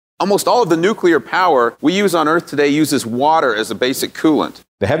Almost all of the nuclear power we use on Earth today uses water as a basic coolant.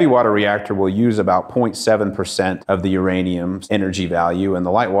 The heavy water reactor will use about 0.7% of the uranium's energy value, and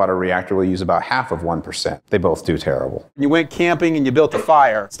the light water reactor will use about half of 1%. They both do terrible. You went camping and you built a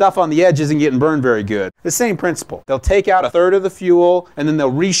fire. Stuff on the edge isn't getting burned very good. The same principle. They'll take out a third of the fuel, and then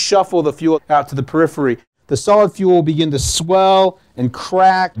they'll reshuffle the fuel out to the periphery. The solid fuel will begin to swell and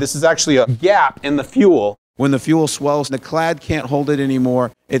crack. This is actually a gap in the fuel. When the fuel swells and the clad can't hold it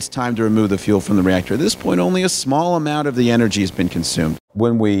anymore, it's time to remove the fuel from the reactor. At this point, only a small amount of the energy has been consumed.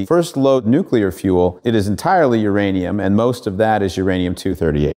 When we first load nuclear fuel, it is entirely uranium, and most of that is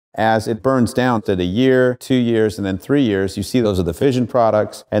uranium-238. As it burns down to a year, 2 years, and then 3 years, you see those are the fission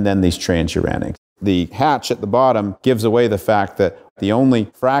products, and then these transuranics. The hatch at the bottom gives away the fact that the only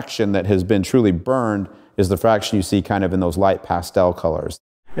fraction that has been truly burned is the fraction you see kind of in those light pastel colors.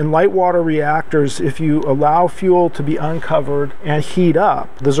 In light water reactors, if you allow fuel to be uncovered and heat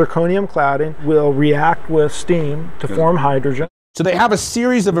up, the zirconium cladding will react with steam to form hydrogen. So they have a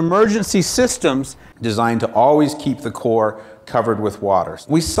series of emergency systems designed to always keep the core covered with water.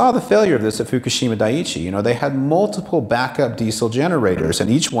 We saw the failure of this at Fukushima Daiichi. You know, they had multiple backup diesel generators, and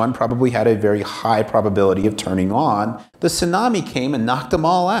each one probably had a very high probability of turning on. The tsunami came and knocked them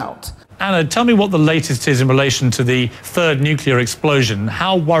all out. Anna, tell me what the latest is in relation to the third nuclear explosion.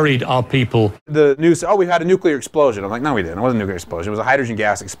 How worried are people? The news said, oh, we had a nuclear explosion. I'm like, no, we didn't. It wasn't a nuclear explosion. It was a hydrogen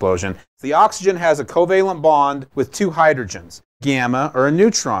gas explosion. The oxygen has a covalent bond with two hydrogens, gamma or a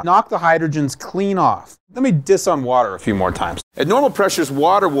neutron. Knock the hydrogens clean off. Let me diss on water a few more times. At normal pressures,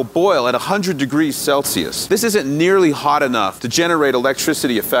 water will boil at 100 degrees Celsius. This isn't nearly hot enough to generate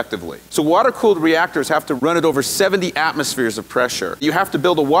electricity effectively. So water-cooled reactors have to run at over 70 atmospheres of pressure. You have to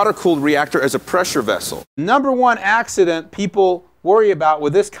build a water-cooled reactor as a pressure vessel. Number one accident people worry about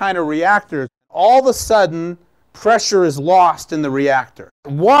with this kind of reactor, all of a sudden, pressure is lost in the reactor.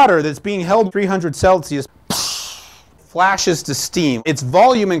 Water that's being held at 300 Celsius flashes to steam. Its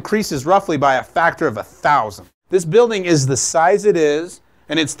volume increases roughly by a factor of 1,000. This building is the size it is,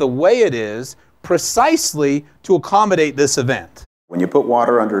 and it's the way it is, precisely to accommodate this event. When you put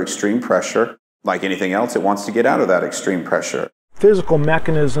water under extreme pressure, like anything else, it wants to get out of that extreme pressure. Physical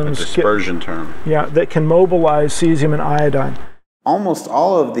mechanisms, A dispersion term. Yeah, that can mobilize cesium and iodine. Almost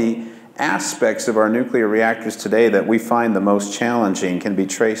all of the aspects of our nuclear reactors today that we find the most challenging can be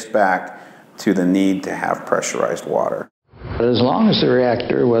traced back to the need to have pressurized water. As long as the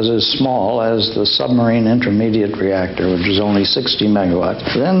reactor was as small as the submarine intermediate reactor, which was only 60 megawatts,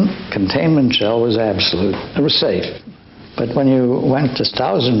 then containment shell was absolute. It was safe. But when you went to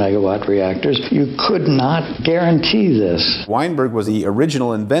 1,000 megawatt reactors, you could not guarantee this. Weinberg was the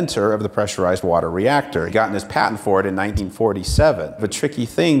original inventor of the pressurized water reactor. He got his patent for it in 1947. The tricky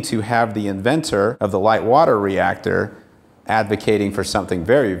thing to have the inventor of the light water reactor advocating for something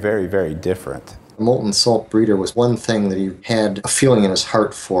very, very, very different. Molten-Salt Breeder was one thing that he had a feeling in his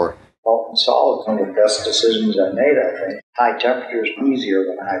heart for. Molten-salt, one of the best decisions I made, I think. High temperature is easier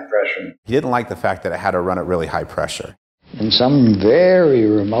than high pressure. He didn't like the fact that it had to run at really high pressure. In some very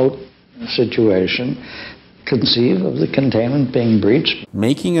remote situation, conceive of the containment being breached.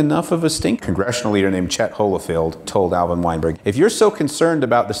 Making enough of a stink. Congressional leader named Chet Holofield told Alvin Weinberg, if you're so concerned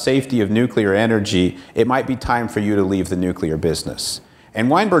about the safety of nuclear energy, it might be time for you to leave the nuclear business. And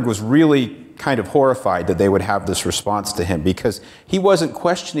Weinberg was really kind of horrified that they would have this response to him because he wasn't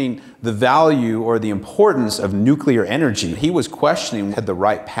questioning the value or the importance of nuclear energy. He was questioning had the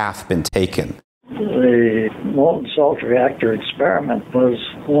right path been taken. The molten-salt reactor experiment was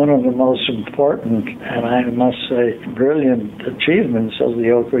one of the most important, and I must say, brilliant achievements of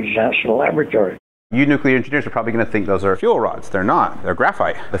the Oak Ridge National Laboratory. You nuclear engineers are probably going to think those are fuel rods. They're not. They're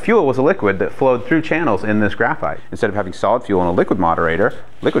graphite. The fuel was a liquid that flowed through channels in this graphite. Instead of having solid fuel and a liquid moderator,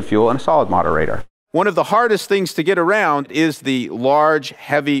 liquid fuel and a solid moderator. One of the hardest things to get around is the large,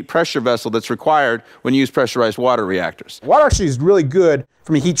 heavy pressure vessel that's required when you use pressurized water reactors. Water actually is really good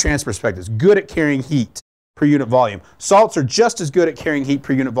from a heat transfer perspective. It's good at carrying heat per unit volume. Salts are just as good at carrying heat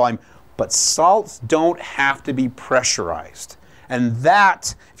per unit volume, but salts don't have to be pressurized. And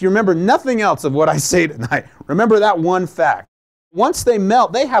that, if you remember nothing else of what I say tonight, remember that one fact. Once they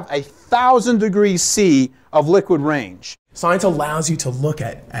melt, they have 1,000 degrees C of liquid range. Science allows you to look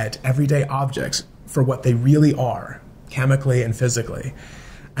at everyday objects for what they really are, chemically and physically.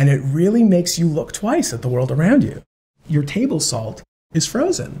 And it really makes you look twice at the world around you. Your table salt is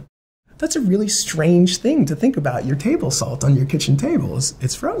frozen. That's a really strange thing to think about. Your table salt on your kitchen table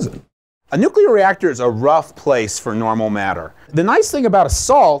it's frozen. A nuclear reactor is a rough place for normal matter. The nice thing about a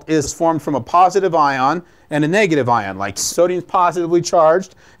salt is it's formed from a positive ion and a negative ion, like sodium's positively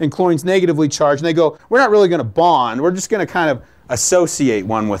charged and chlorine's negatively charged. And they go, we're not really going to bond. We're just going to kind of associate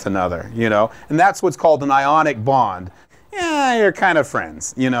one with another, you know? And that's what's called an ionic bond. Yeah, you're kind of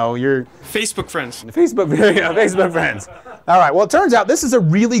friends, you know, you're... Facebook friends. Facebook friends. All right, well, it turns out this is a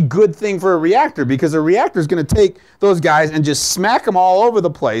really good thing for a reactor, because a reactor is going to take those guys and just smack them all over the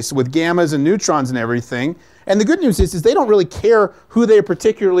place with gammas and neutrons and everything. And the good news is they don't really care who they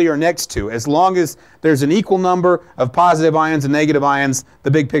particularly are next to. As long as there's an equal number of positive ions and negative ions,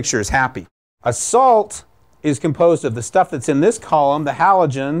 the big picture is happy. A salt is composed of the stuff that's in this column, the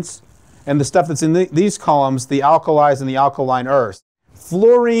halogens, and the stuff that's in these columns, the alkalis and the alkaline earths.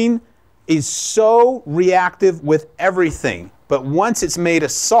 Fluorine is so reactive with everything, but once it's made a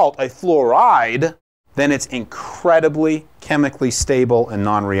salt, a fluoride, then it's incredibly chemically stable and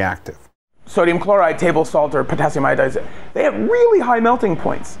non-reactive. Sodium chloride, table salt, or potassium iodide, they have really high melting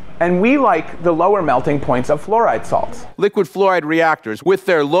points. And we like the lower melting points of fluoride salts. Liquid fluoride reactors, with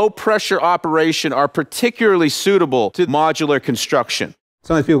their low pressure operation, are particularly suitable to modular construction.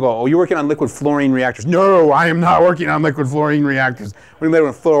 Sometimes people go, oh, you're working on liquid fluorine reactors. No, I am not working on liquid fluorine reactors. We're working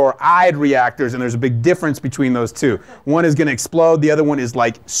on fluoride reactors, and there's a big difference between those two. One is going to explode, the other one is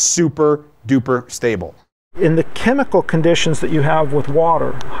like super duper stable. In the chemical conditions that you have with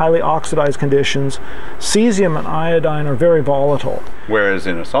water, highly oxidized conditions, cesium and iodine are very volatile. Whereas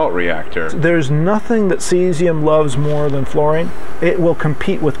in a salt reactor, there's nothing that cesium loves more than fluorine. It will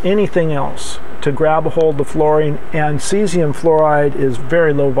compete with anything else to grab a hold of fluorine, and cesium fluoride is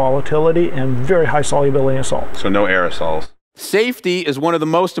very low volatility and very high solubility in salt. So no aerosols. Safety is one of the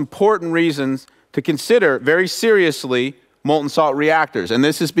most important reasons to consider very seriously molten salt reactors, and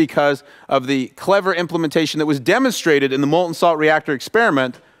this is because of the clever implementation that was demonstrated in the molten salt reactor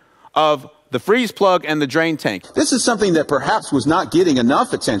experiment of the freeze plug and the drain tank. This is something that perhaps was not getting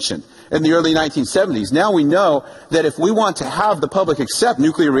enough attention in the early 1970s. Now we know that if we want to have the public accept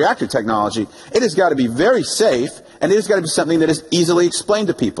nuclear reactor technology, it has got to be very safe, and it has got to be something that is easily explained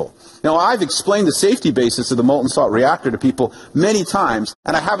to people. Now, I've explained the safety basis of the molten salt reactor to people many times,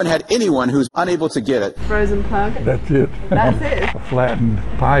 and I haven't had anyone who's unable to get it. Frozen plug? That's it. That's it? A flattened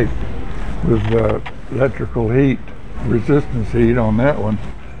pipe with electrical heat, resistance heat on that one.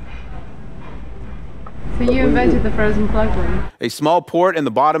 So you invented the frozen plug one? A small port in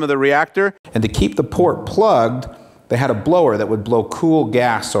the bottom of the reactor, and to keep the port plugged, they had a blower that would blow cool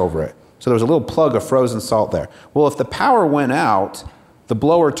gas over it. So there was a little plug of frozen salt there. Well, if the power went out, the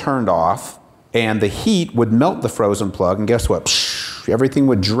blower turned off, and the heat would melt the frozen plug, and guess what? Psh, everything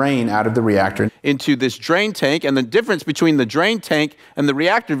would drain out of the reactor into this drain tank, and the difference between the drain tank and the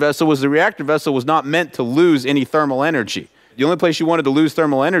reactor vessel was the reactor vessel was not meant to lose any thermal energy. The only place you wanted to lose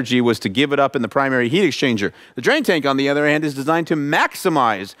thermal energy was to give it up in the primary heat exchanger. The drain tank, on the other hand, is designed to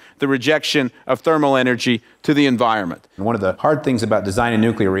maximize the rejection of thermal energy to the environment. And one of the hard things about designing a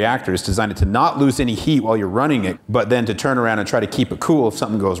nuclear reactor is design it to not lose any heat while you're running it, but then to turn around and try to keep it cool if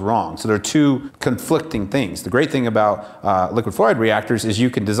something goes wrong. So there are two conflicting things. The great thing about liquid fluoride reactors is you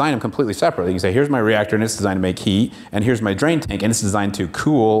can design them completely separately. You can say, here's my reactor and it's designed to make heat, and here's my drain tank and it's designed to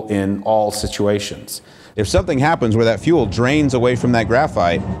cool in all situations. If something happens where that fuel drains away from that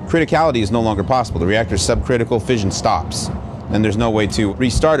graphite, criticality is no longer possible. The reactor's subcritical, fission stops, and there's no way to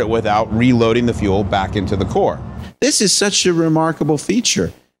restart it without reloading the fuel back into the core. This is such a remarkable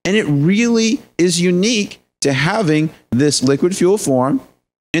feature, and it really is unique to having this liquid fuel form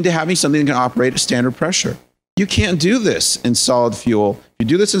and to having something that can operate at standard pressure. You can't do this in solid fuel. If you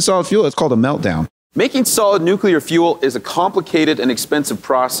do this in solid fuel, it's called a meltdown. Making solid nuclear fuel is a complicated and expensive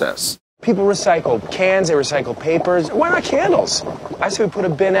process. People recycle cans, they recycle papers. Why not candles? I say we put a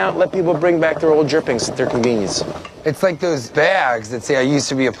bin out, let people bring back their old drippings at their convenience. It's like those bags that say, I used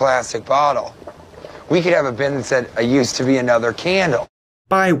to be a plastic bottle. We could have a bin that said, I used to be another candle.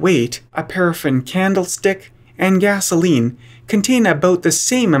 By weight, a paraffin candlestick and gasoline contain about the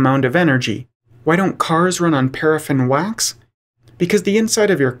same amount of energy. Why don't cars run on paraffin wax? Because the inside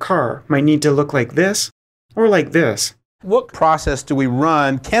of your car might need to look like this or like this. What process do we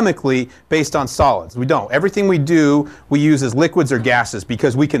run chemically based on solids? We don't. Everything we do, we use as liquids or gases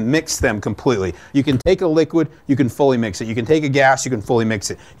because we can mix them completely. You can take a liquid, you can fully mix it. You can take a gas, you can fully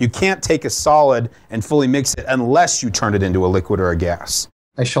mix it. You can't take a solid and fully mix it unless you turn it into a liquid or a gas.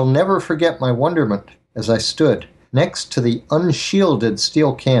 I shall never forget my wonderment as I stood next to the unshielded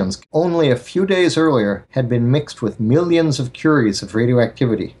steel cans. Only a few days earlier had been mixed with millions of curies of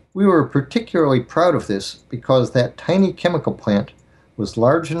radioactivity. We were particularly proud of this because that tiny chemical plant was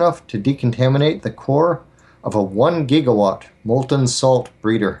large enough to decontaminate the core of a 1 gigawatt molten salt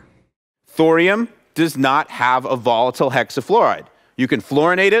breeder. Thorium does not have a volatile hexafluoride. You can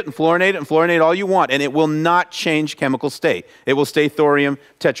fluorinate it and fluorinate it and fluorinate all you want, and it will not change chemical state. It will stay thorium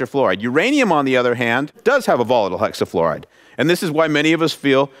tetrafluoride. Uranium, on the other hand, does have a volatile hexafluoride. And this is why many of us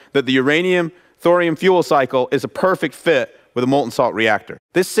feel that the uranium-thorium fuel cycle is a perfect fit with a molten salt reactor.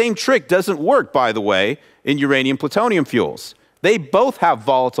 This same trick doesn't work, by the way, in uranium-plutonium fuels. They both have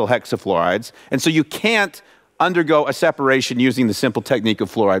volatile hexafluorides, and so you can't undergo a separation using the simple technique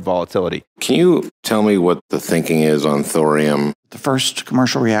of fluoride volatility. Can you tell me what the thinking is on thorium? The first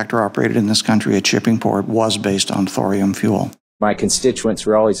commercial reactor operated in this country at Shippingport was based on thorium fuel. My constituents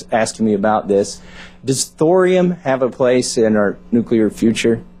were always asking me about this. Does thorium have a place in our nuclear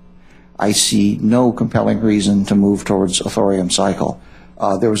future? I see no compelling reason to move towards a thorium cycle.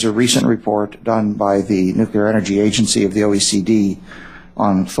 There was a recent report done by the Nuclear Energy Agency of the OECD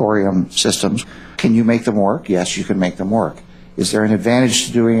on thorium systems. Can you make them work? Yes, you can make them work. Is there an advantage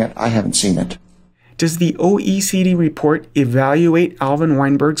to doing it? I haven't seen it. Does the OECD report evaluate Alvin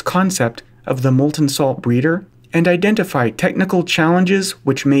Weinberg's concept of the molten salt breeder and identify technical challenges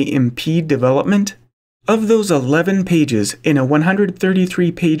which may impede development? Of those 11 pages in a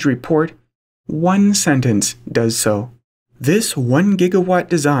 133-page report, one sentence does so. This 1 gigawatt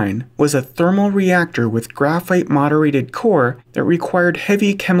design was a thermal reactor with graphite-moderated core that required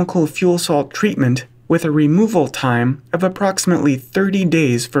heavy chemical fuel salt treatment with a removal time of approximately 30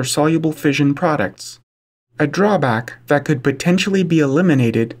 days for soluble fission products. A drawback that could potentially be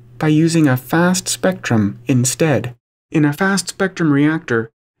eliminated by using a fast spectrum instead. In a fast spectrum reactor,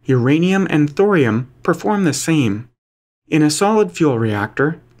 uranium and thorium perform the same. In a solid fuel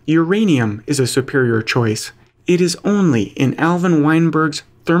reactor, uranium is a superior choice. It is only in Alvin Weinberg's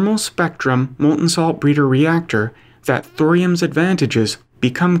thermal spectrum molten salt breeder reactor that thorium's advantages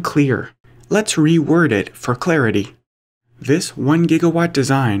become clear. Let's reword it for clarity. This 1 gigawatt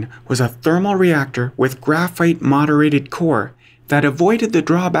design was a thermal reactor with graphite moderated core that avoided the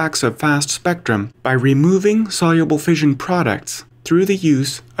drawbacks of fast spectrum by removing soluble fission products through the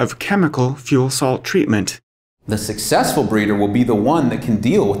use of chemical fuel salt treatment. The successful breeder will be the one that can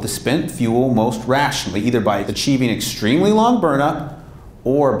deal with the spent fuel most rationally, either by achieving extremely long burnup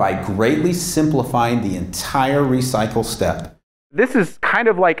or by greatly simplifying the entire recycle step. This is kind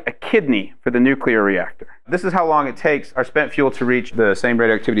of like a kidney for the nuclear reactor. This is how long it takes our spent fuel to reach the same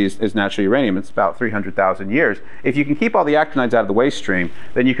radioactivity as natural uranium. It's about 300,000 years. If you can keep all the actinides out of the waste stream,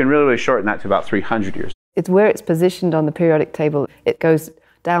 then you can really shorten that to about 300 years. It's where it's positioned on the periodic table. It goes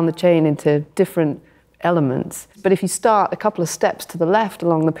down the chain into different elements. But if you start a couple of steps to the left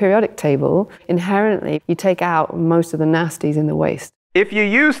along the periodic table, inherently you take out most of the nasties in the waste. If you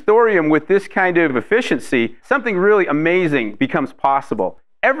use thorium with this kind of efficiency, something really amazing becomes possible.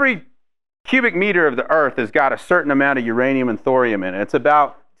 Every cubic meter of the Earth has got a certain amount of uranium and thorium in it. It's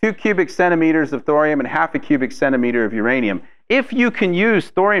about 2 cubic centimeters of thorium and half a cubic centimeter of uranium. If you can use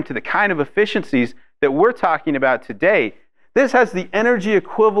thorium to the kind of efficiencies that we're talking about today, this has the energy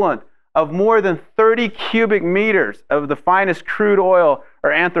equivalent of more than 30 cubic meters of the finest crude oil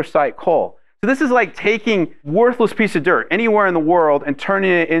or anthracite coal. So this is like taking worthless piece of dirt anywhere in the world and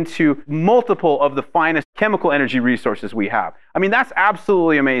turning it into multiple of the finest chemical energy resources we have. I mean, that's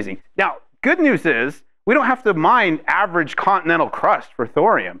absolutely amazing. Now, good news is we don't have to mine average continental crust for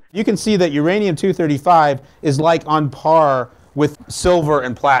thorium. You can see that uranium-235 is like on par with silver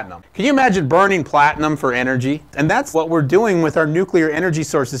and platinum. Can you imagine burning platinum for energy? And that's what we're doing with our nuclear energy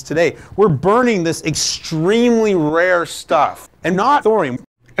sources today. We're burning this extremely rare stuff, and not thorium.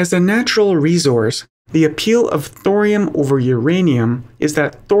 As a natural resource, the appeal of thorium over uranium is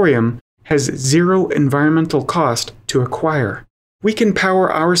that thorium has zero environmental cost to acquire. We can power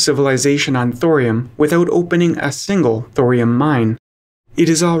our civilization on thorium without opening a single thorium mine. It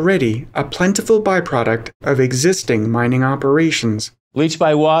is already a plentiful byproduct of existing mining operations. Leached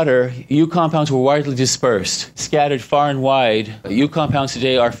by water, U compounds were widely dispersed, scattered far and wide. U compounds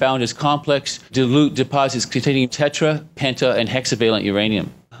today are found as complex, dilute deposits containing tetra, penta, and hexavalent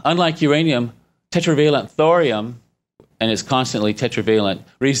uranium. Unlike uranium, tetravalent thorium, and it's constantly tetravalent,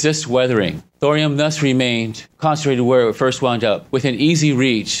 resists weathering. Thorium thus remained concentrated where it first wound up, within easy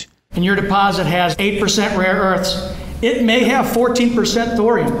reach. And your deposit has 8% rare earths. It may have 14%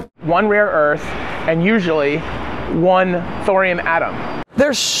 thorium. 1 rare earth and usually 1 thorium atom.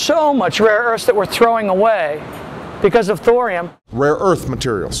 There's so much rare earths that we're throwing away because of thorium. Rare earth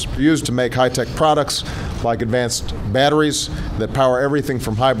materials used to make high-tech products like advanced batteries that power everything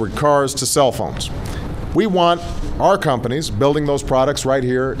from hybrid cars to cell phones. We want our companies building those products right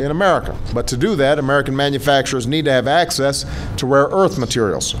here in America. But to do that, American manufacturers need to have access to rare earth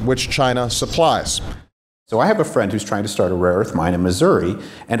materials, which China supplies. So I have a friend who's trying to start a rare earth mine in Missouri,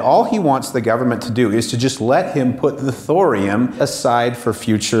 and all he wants the government to do is to just let him put the thorium aside for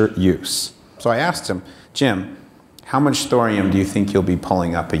future use. So I asked him, Jim, how much thorium do you think you'll be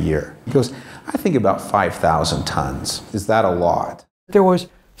pulling up a year? He goes, I think about 5,000 tons. Is that a lot? There was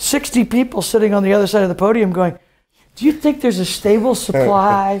 60 people sitting on the other side of the podium going, do you think there's a stable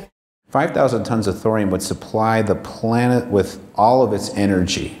supply? 5,000 tons of thorium would supply the planet with all of its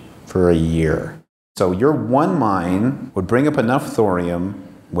energy for a year. So your one mine would bring up enough thorium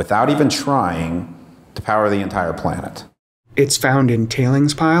without even trying to power the entire planet. It's found in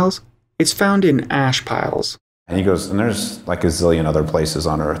tailings piles. It's found in ash piles. And he goes, and there's like a zillion other places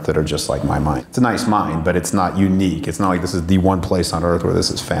on Earth that are just like my mine. It's a nice mine, but it's not unique. It's not like this is the one place on Earth where this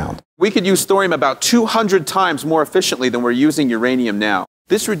is found. We could use thorium about 200 times more efficiently than we're using uranium now.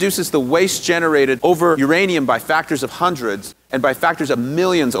 This reduces the waste generated over uranium by factors of hundreds and by factors of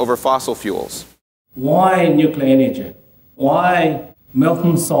millions over fossil fuels. Why nuclear energy? Why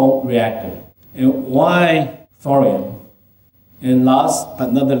molten-salt reactor? And why thorium? And last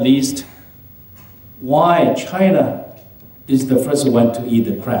but not the least, why China is the first one to eat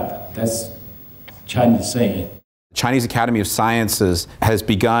the crab? That's Chinese saying. Chinese Academy of Sciences has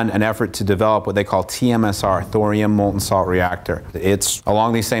begun an effort to develop what they call TMSR, Thorium Molten Salt Reactor. It's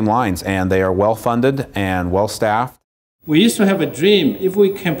along these same lines, and they are well funded and well staffed. We used to have a dream, if we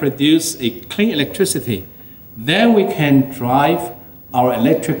can produce a clean electricity, then we can drive our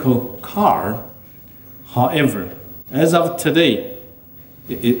electrical car. However, as of today,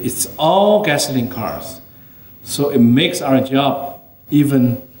 it's all gasoline cars. So it makes our job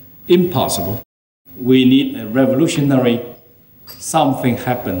even impossible. We need a revolutionary something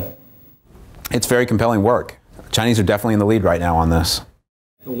happen. It's very compelling work. Chinese are definitely in the lead right now on this.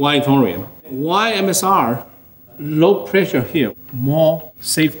 Why thorium? Why MSR? Low pressure here, more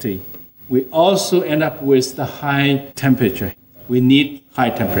safety. We also end up with the high temperature. We need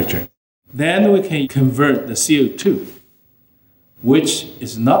high temperature. Then we can convert the CO2, which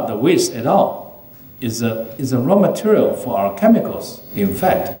is not the waste at all. Is a raw material for our chemicals. In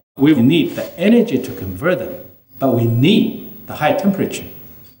fact, we need the energy to convert them, but we need the high temperature.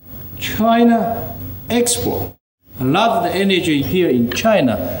 China export. A lot of the energy here in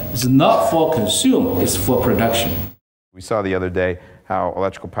China is not for consume, it's for production. We saw the other day how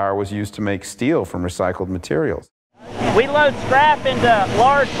electrical power was used to make steel from recycled materials. We load scrap into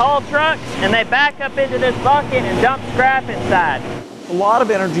large haul trucks, and they back up into this bucket and dump scrap inside. A lot of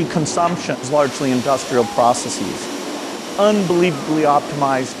energy consumption is largely industrial processes. Unbelievably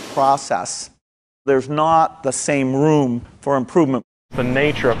optimized process. There's not the same room for improvement. The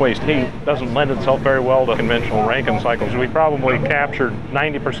nature of waste heat doesn't lend itself very well to conventional Rankine cycles. We probably captured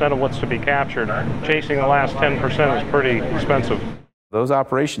 90% of what's to be captured. Chasing the last 10% is pretty expensive. Those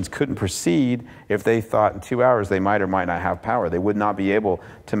operations couldn't proceed if they thought in 2 hours they might or might not have power. They would not be able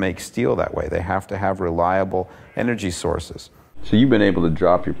to make steel that way. They have to have reliable energy sources. So you've been able to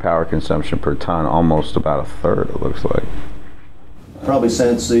drop your power consumption per ton almost about a third, it looks like. Probably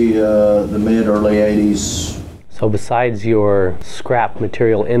since the mid-early 80s. So besides your scrap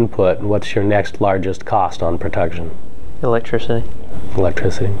material input, what's your next largest cost on production? Electricity.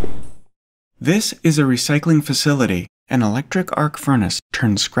 Electricity. This is a recycling facility. An electric arc furnace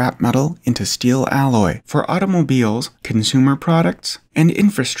turns scrap metal into steel alloy for automobiles, consumer products, and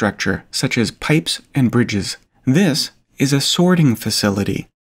infrastructure such as pipes and bridges. This is a sorting facility.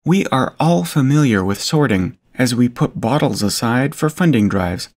 We are all familiar with sorting as we put bottles aside for funding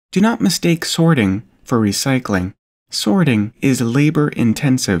drives. Do not mistake sorting for recycling. Sorting is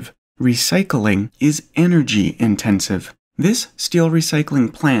labor-intensive. Recycling is energy-intensive. This steel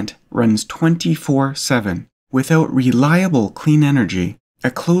recycling plant runs 24/7. Without reliable clean energy,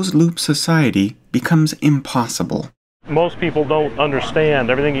 a closed-loop society becomes impossible. Most people don't understand.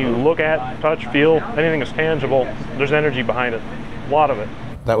 Everything you look at, touch, feel, anything that's tangible, there's energy behind it. A lot of it.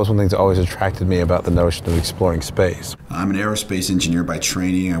 That was one thing that always attracted me about the notion of exploring space. I'm an aerospace engineer by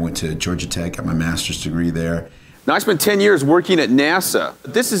training. I went to Georgia Tech, got my master's degree there. Now, I spent 10 years working at NASA.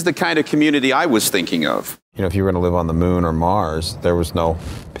 This is the kind of community I was thinking of. You know, if you were going to live on the moon or Mars, there was no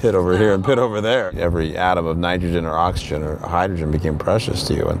pit over here and pit over there. Every atom of nitrogen or oxygen or hydrogen became precious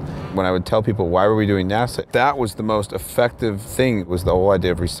to you. And when I would tell people, why were we doing NASA? That was the most effective thing, was the whole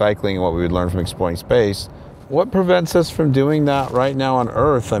idea of recycling and what we would learn from exploring space. What prevents us from doing that right now on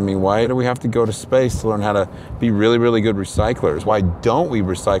Earth? I mean, why do we have to go to space to learn how to be really, really good recyclers? Why don't we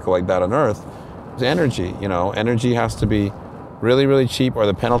recycle like that on Earth? It's energy, you know, energy has to be really, really cheap, or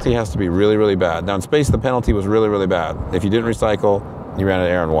the penalty has to be really, really bad. Now in space, the penalty was really, really bad. If you didn't recycle, you ran out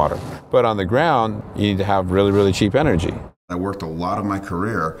of air and water. But on the ground, you need to have really, really cheap energy. I worked a lot of my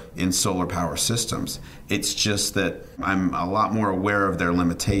career in solar power systems. It's just that I'm a lot more aware of their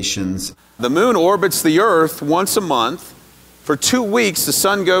limitations. The moon orbits the Earth once a month. For 2 weeks, the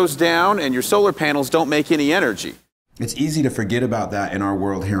sun goes down and your solar panels don't make any energy. It's easy to forget about that in our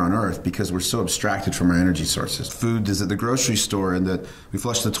world here on Earth because we're so abstracted from our energy sources. Food is at the grocery store, and that we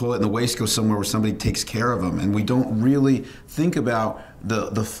flush the toilet and the waste goes somewhere where somebody takes care of them. And we don't really think about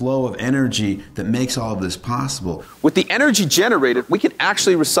the flow of energy that makes all of this possible. With the energy generated, we can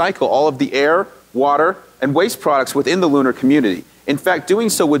actually recycle all of the air, water, and waste products within the lunar community. In fact, doing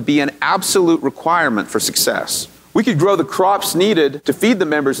so would be an absolute requirement for success. We could grow the crops needed to feed the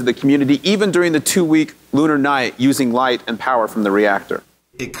members of the community even during the 2-week lunar night using light and power from the reactor.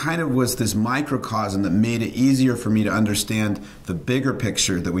 It kind of was this microcosm that made it easier for me to understand the bigger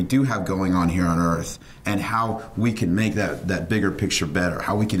picture that we do have going on here on Earth and how we can make that bigger picture better,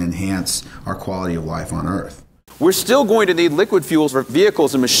 how we can enhance our quality of life on Earth. We're still going to need liquid fuels for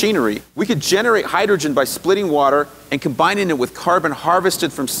vehicles and machinery. We could generate hydrogen by splitting water and combining it with carbon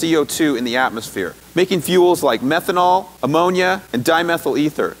harvested from CO2 in the atmosphere, making fuels like methanol, ammonia, and dimethyl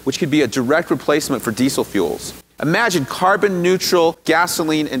ether, which could be a direct replacement for diesel fuels. Imagine carbon-neutral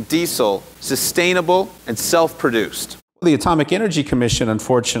gasoline and diesel, sustainable and self-produced. The Atomic Energy Commission,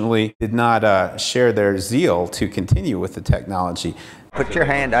 unfortunately, did not share their zeal to continue with the technology. Put your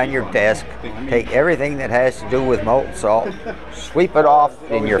hand on your desk, take everything that has to do with molten salt, sweep it off,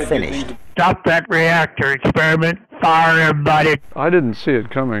 and you're finished. Stop that reactor experiment, fire everybody. I didn't see it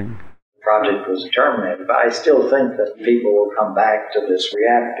coming. The project was terminated, but I still think that people will come back to this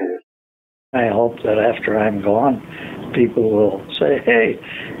reactor. I hope that after I'm gone, people will say, hey,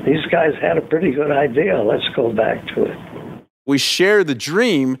 these guys had a pretty good idea, let's go back to it. We share the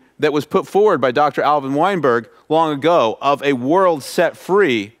dream that was put forward by Dr. Alvin Weinberg long ago of a world set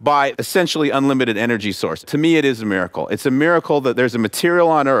free by essentially unlimited energy source. To me, it is a miracle. It's a miracle that there's a material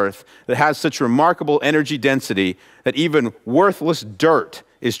on Earth that has such remarkable energy density that even worthless dirt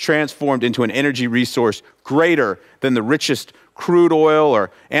is transformed into an energy resource greater than the richest crude oil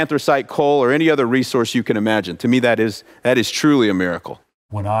or anthracite coal or any other resource you can imagine. To me, that is truly a miracle.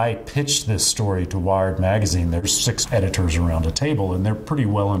 When I pitched this story to Wired magazine, there's 6 editors around a table, and they're pretty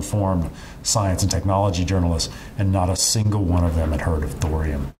well-informed science and technology journalists, and not a single one of them had heard of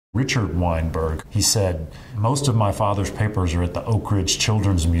thorium. Richard Weinberg, he said, most of my father's papers are at the Oak Ridge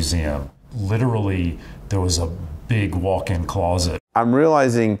Children's Museum. Literally, there was a big walk-in closet. I'm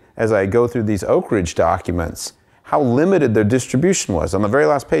realizing as I go through these Oak Ridge documents how limited their distribution was. On the very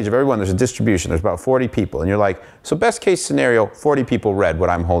last page of every one, there's a distribution. There's about 40 people. And you're like, so best case scenario, 40 people read what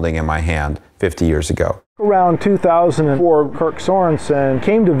I'm holding in my hand 50 years ago. Around 2004, Kirk Sorensen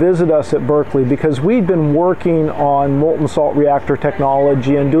came to visit us at Berkeley because we'd been working on molten salt reactor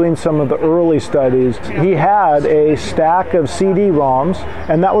technology and doing some of the early studies. He had a stack of CD-ROMs,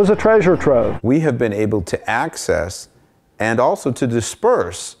 and that was a treasure trove. We have been able to access and also to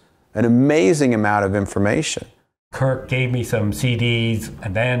disperse an amazing amount of information. Kirk gave me some CDs,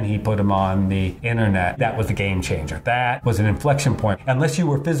 and then he put them on the internet. That was a game changer. That was an inflection point. Unless you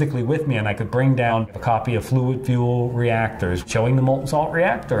were physically with me and I could bring down a copy of Fuel Reactors showing the molten salt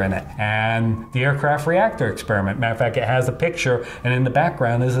reactor in it and the aircraft reactor experiment. Matter of fact, it has a picture, and in the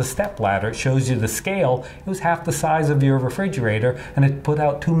background is a step ladder. It shows you the scale. It was half the size of your refrigerator, and it put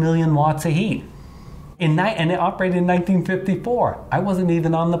out 2 million watts of heat. And it operated in 1954. I wasn't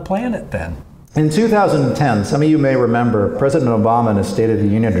even on the planet then. In 2010, some of you may remember, President Obama in his State of the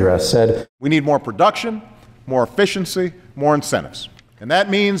Union address said, we need more production, more efficiency, more incentives. And that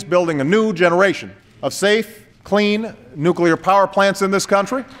means building a new generation of safe, clean nuclear power plants in this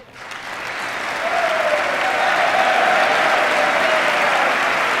country.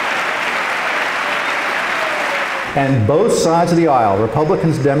 And both sides of the aisle,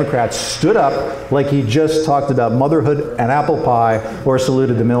 Republicans, Democrats, stood up like he just talked about motherhood and apple pie or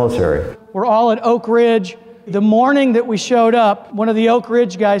saluted the military. We're all at Oak Ridge. The morning that we showed up, one of the Oak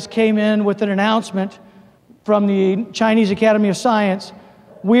Ridge guys came in with an announcement from the Chinese Academy of Science.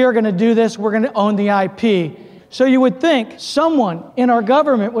 We are going to do this. We're going to own the IP. So you would think someone in our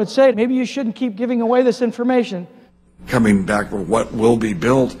government would say, maybe you shouldn't keep giving away this information. Coming back for what will be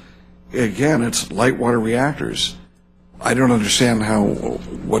built, again, it's light water reactors. I don't understand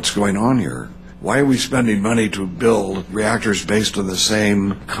what's going on here. Why are we spending money to build reactors based on the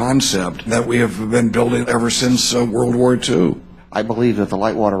same concept that we have been building ever since World War II? I believe that the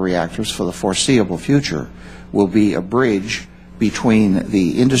light water reactors for the foreseeable future will be a bridge between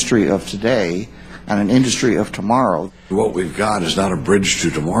the industry of today and an industry of tomorrow. What we've got is not a bridge to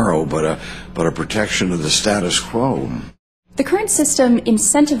tomorrow, but a protection of the status quo. The current system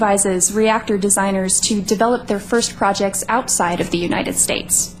incentivizes reactor designers to develop their first projects outside of the United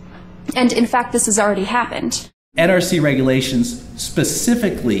States. And in fact, this has already happened. NRC regulations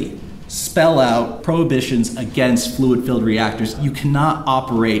specifically spell out prohibitions against fluid-filled reactors. You cannot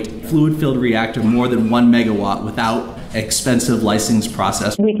operate fluid-filled reactor more than 1 megawatt without expensive license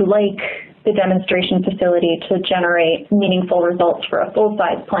process. We'd like the demonstration facility to generate meaningful results for a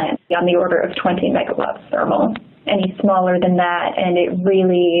full-size plant on the order of 20 megawatts thermal. Any smaller than that, and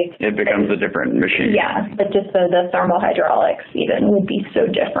it becomes a different machine. Yeah, but just the thermal hydraulics even would be so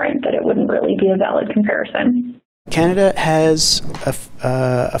different that it wouldn't really be a valid comparison. Canada has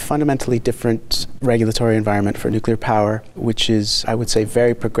a fundamentally different regulatory environment for nuclear power, which is, I would say,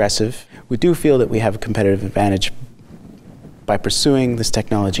 very progressive. We do feel that we have a competitive advantage by pursuing this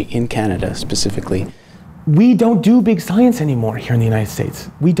technology in Canada specifically. We don't do big science anymore here in the United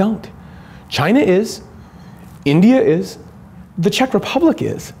States. We don't. China is. India is. The Czech Republic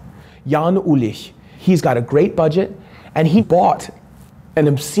is. Jan Ulich, he's got a great budget, and he bought an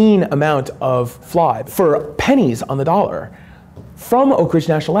obscene amount of Flibe for pennies on the dollar from Oak Ridge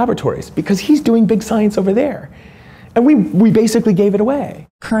National Laboratories because he's doing big science over there. And we basically gave it away.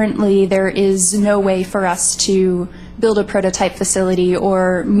 Currently, there is no way for us to build a prototype facility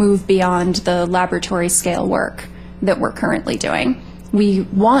or move beyond the laboratory scale work that we're currently doing. We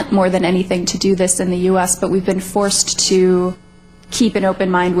want more than anything to do this in the US, but we've been forced to keep an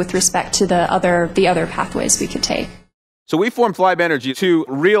open mind with respect to the other pathways we could take. So we formed Flibe Energy to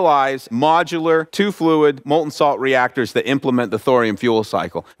realize modular, two-fluid, molten salt reactors that implement the thorium fuel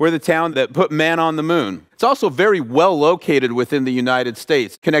cycle. We're the town that put man on the moon. It's also very well located within the United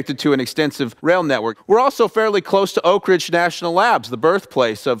States, connected to an extensive rail network. We're also fairly close to Oak Ridge National Labs, the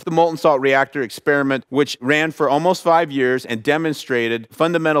birthplace of the molten salt reactor experiment, which ran for almost 5 years and demonstrated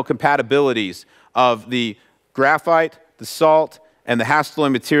fundamental compatibilities of the graphite, the salt, and the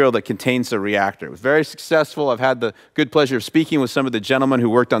Hastelloy material that contains the reactor. It was very successful. I've had the good pleasure of speaking with some of the gentlemen who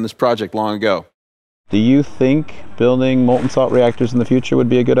worked on this project long ago. Do you think building molten salt reactors in the future would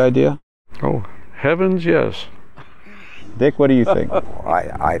be a good idea? Oh, heavens, yes. Dick, what do you think?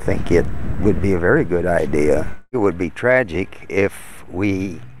 I think it would be a very good idea. It would be tragic if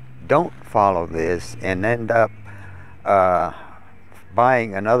we don't follow this and end up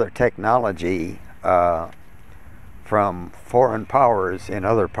buying another technology from foreign powers in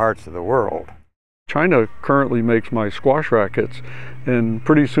other parts of the world. China currently makes my squash rackets, and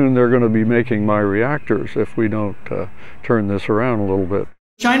pretty soon they're going to be making my reactors if we don't turn this around a little bit.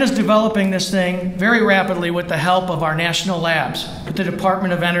 China's developing this thing very rapidly with the help of our national labs, with the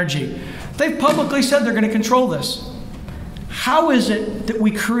Department of Energy. They've publicly said they're going to control this. How is it that we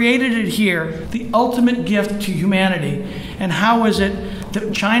created it here, the ultimate gift to humanity, and how is it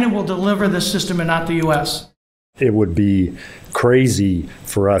that China will deliver this system and not the US? It would be crazy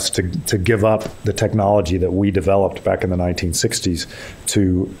for us to give up the technology that we developed back in the 1960s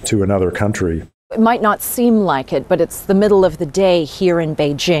to another country. It might not seem like it, but it's the middle of the day here in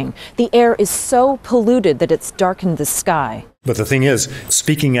Beijing. The air is so polluted that it's darkened the sky. But the thing is,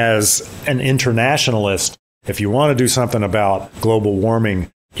 speaking as an internationalist, if you want to do something about global warming,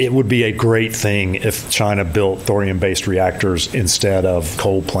 it would be a great thing if China built thorium-based reactors instead of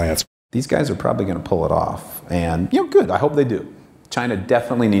coal plants. These guys are probably going to pull it off. And, good. I hope they do. China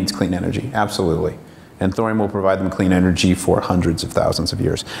definitely needs clean energy. Absolutely. And thorium will provide them clean energy for hundreds of thousands of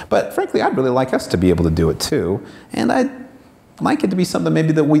years. But frankly, I'd really like us to be able to do it too. And I'd like it to be something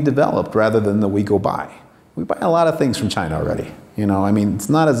maybe that we developed rather than that we go buy. We buy a lot of things from China already. It's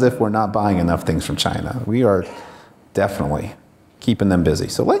not as if we're not buying enough things from China. We are definitely keeping them busy.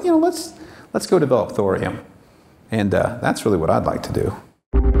 So let's go develop thorium. And that's really what I'd like to do.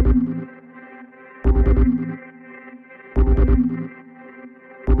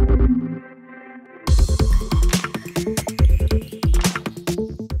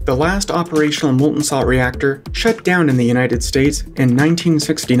 The last operational molten salt reactor shut down in the United States in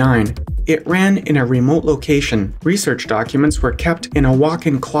 1969. It ran in a remote location. Research documents were kept in a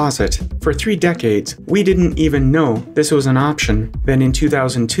walk-in closet. For 3 decades, we didn't even know this was an option. Then in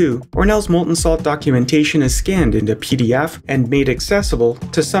 2002, Ornell's molten salt documentation is scanned into PDF and made accessible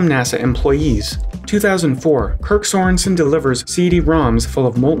to some NASA employees. 2004, Kirk Sorensen delivers CD-ROMs full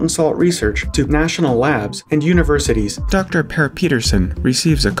of molten salt research to national labs and universities. Dr. Per Peterson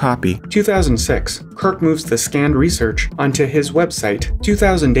receives a copy. 2006, Kirk moves the scanned research onto his website.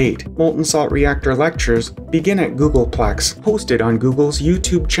 2008, molten salt reactor lectures begin at Googleplex, hosted on Google's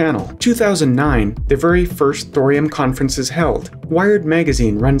YouTube channel. 2009, the very first thorium conference is held. Wired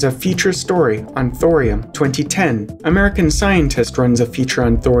magazine runs a feature story on thorium. 2010, American Scientist runs a feature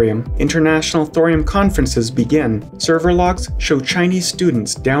on thorium. International thorium conferences begin. Server logs show Chinese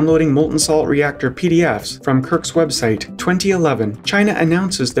students downloading molten salt reactor PDFs from Kirk's website. 2011, China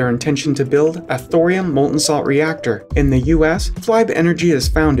announces their intention to build a thorium molten salt reactor. In the US, Flibe Energy is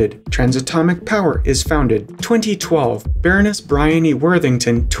founded. Transatomic Power is founded. 2012, Baroness Bryony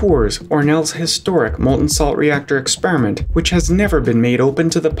Worthington tours Ornell's historic molten salt reactor experiment, which has never been made open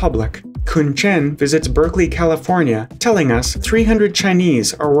to the public. Kun Chen visits Berkeley, California, telling us 300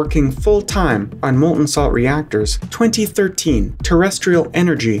 Chinese are working full-time on molten salt reactors. 2013, Terrestrial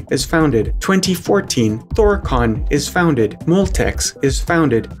Energy is founded. 2014, Thorcon is founded. Moltex is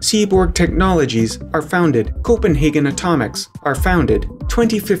founded. Seaborg Technologies are founded. Copenhagen Atomics are founded.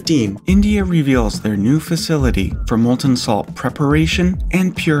 2015, India reveals their new facility for molten salt preparation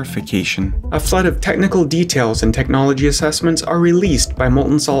and purification. A flood of technical details and technology assessments are released by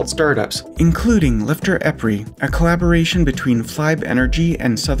molten salt startups, including Lifter EPRI, a collaboration between Flibe Energy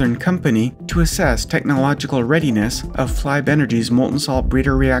and Southern Company to assess technological readiness of Flibe Energy's molten salt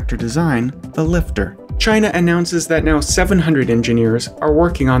breeder reactor design, the Lifter. China announces that now 700 engineers are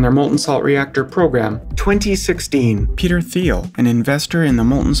working on their molten salt reactor program. 2016, Peter Thiel, an investor in the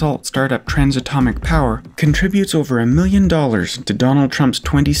molten salt startup Transatomic Power, contributes over $1 million to Donald Trump's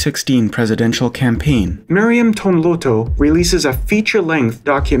 2016 presidential campaign. Miriam Tonloto releases a feature-length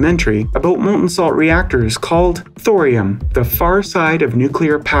documentary about molten salt reactors called Thorium, the Far Side of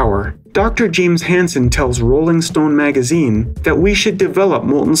Nuclear Power. Dr. James Hansen tells Rolling Stone magazine that we should develop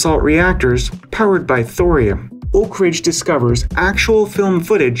molten salt reactors powered by thorium. Oak Ridge discovers actual film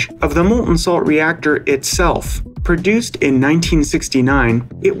footage of the molten salt reactor itself. Produced in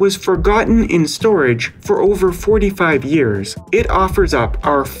 1969, it was forgotten in storage for over 45 years. It offers up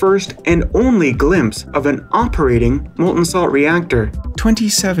our first and only glimpse of an operating molten salt reactor.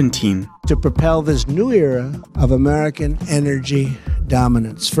 2017. To propel this new era of American energy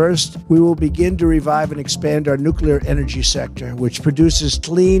dominance. First, we will begin to revive and expand our nuclear energy sector, which produces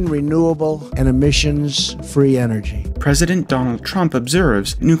clean, renewable, and emissions-free energy. President Donald Trump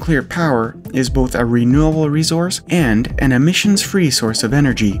observes nuclear power is both a renewable resource and an emissions-free source of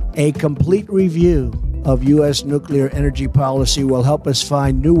energy. A complete review of U.S. nuclear energy policy will help us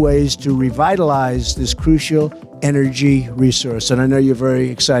find new ways to revitalize this crucial energy resource. And I know you're very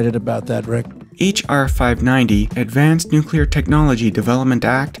excited about that, Rick. H.R. 590, Advanced Nuclear Technology Development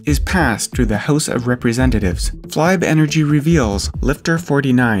Act, is passed through the House of Representatives. Flibe Energy reveals Lifter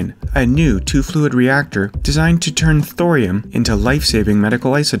 49, a new two-fluid reactor designed to turn thorium into life-saving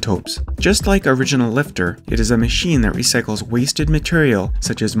medical isotopes. Just like original Lifter, it is a machine that recycles wasted material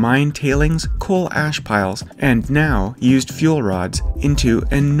such as mine tailings, coal ash piles, and now used fuel rods into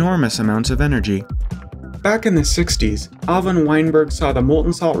enormous amounts of energy. Back in the 60s, Alvin Weinberg saw the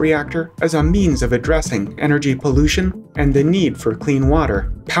molten salt reactor as a means of addressing energy pollution and the need for clean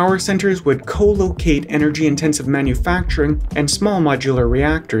water. Power centers would co-locate energy-intensive manufacturing and small modular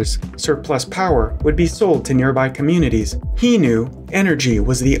reactors. Surplus power would be sold to nearby communities. He knew energy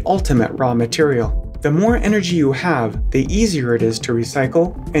was the ultimate raw material. The more energy you have, the easier it is to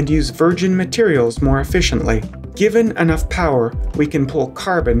recycle and use virgin materials more efficiently. Given enough power, we can pull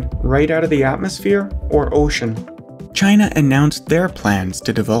carbon right out of the atmosphere or ocean. China announced their plans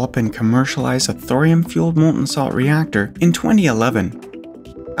to develop and commercialize a thorium-fueled molten salt reactor in 2011.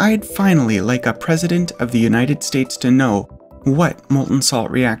 I'd finally like a president of the United States to know what molten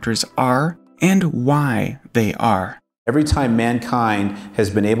salt reactors are and why they are. Every time mankind has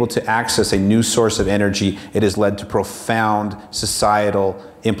been able to access a new source of energy, it has led to profound societal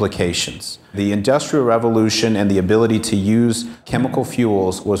implications. The Industrial Revolution and the ability to use chemical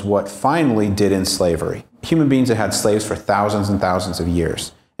fuels was what finally did in slavery. Human beings had had slaves for thousands and thousands of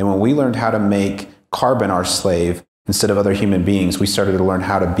years. And when we learned how to make carbon our slave instead of other human beings, we started to learn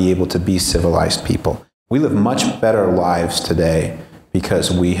how to be able to be civilized people. We live much better lives today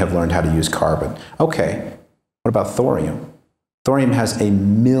because we have learned how to use carbon. Okay. What about thorium? Thorium has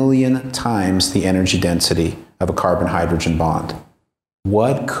 1,000,000 times the energy density of a carbon-hydrogen bond.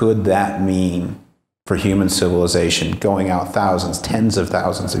 What could that mean for human civilization going out thousands, tens of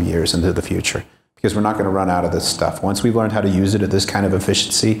thousands of years into the future? Because we're not going to run out of this stuff. Once we've learned how to use it at this kind of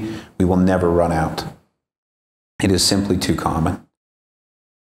efficiency, we will never run out. It is simply too common.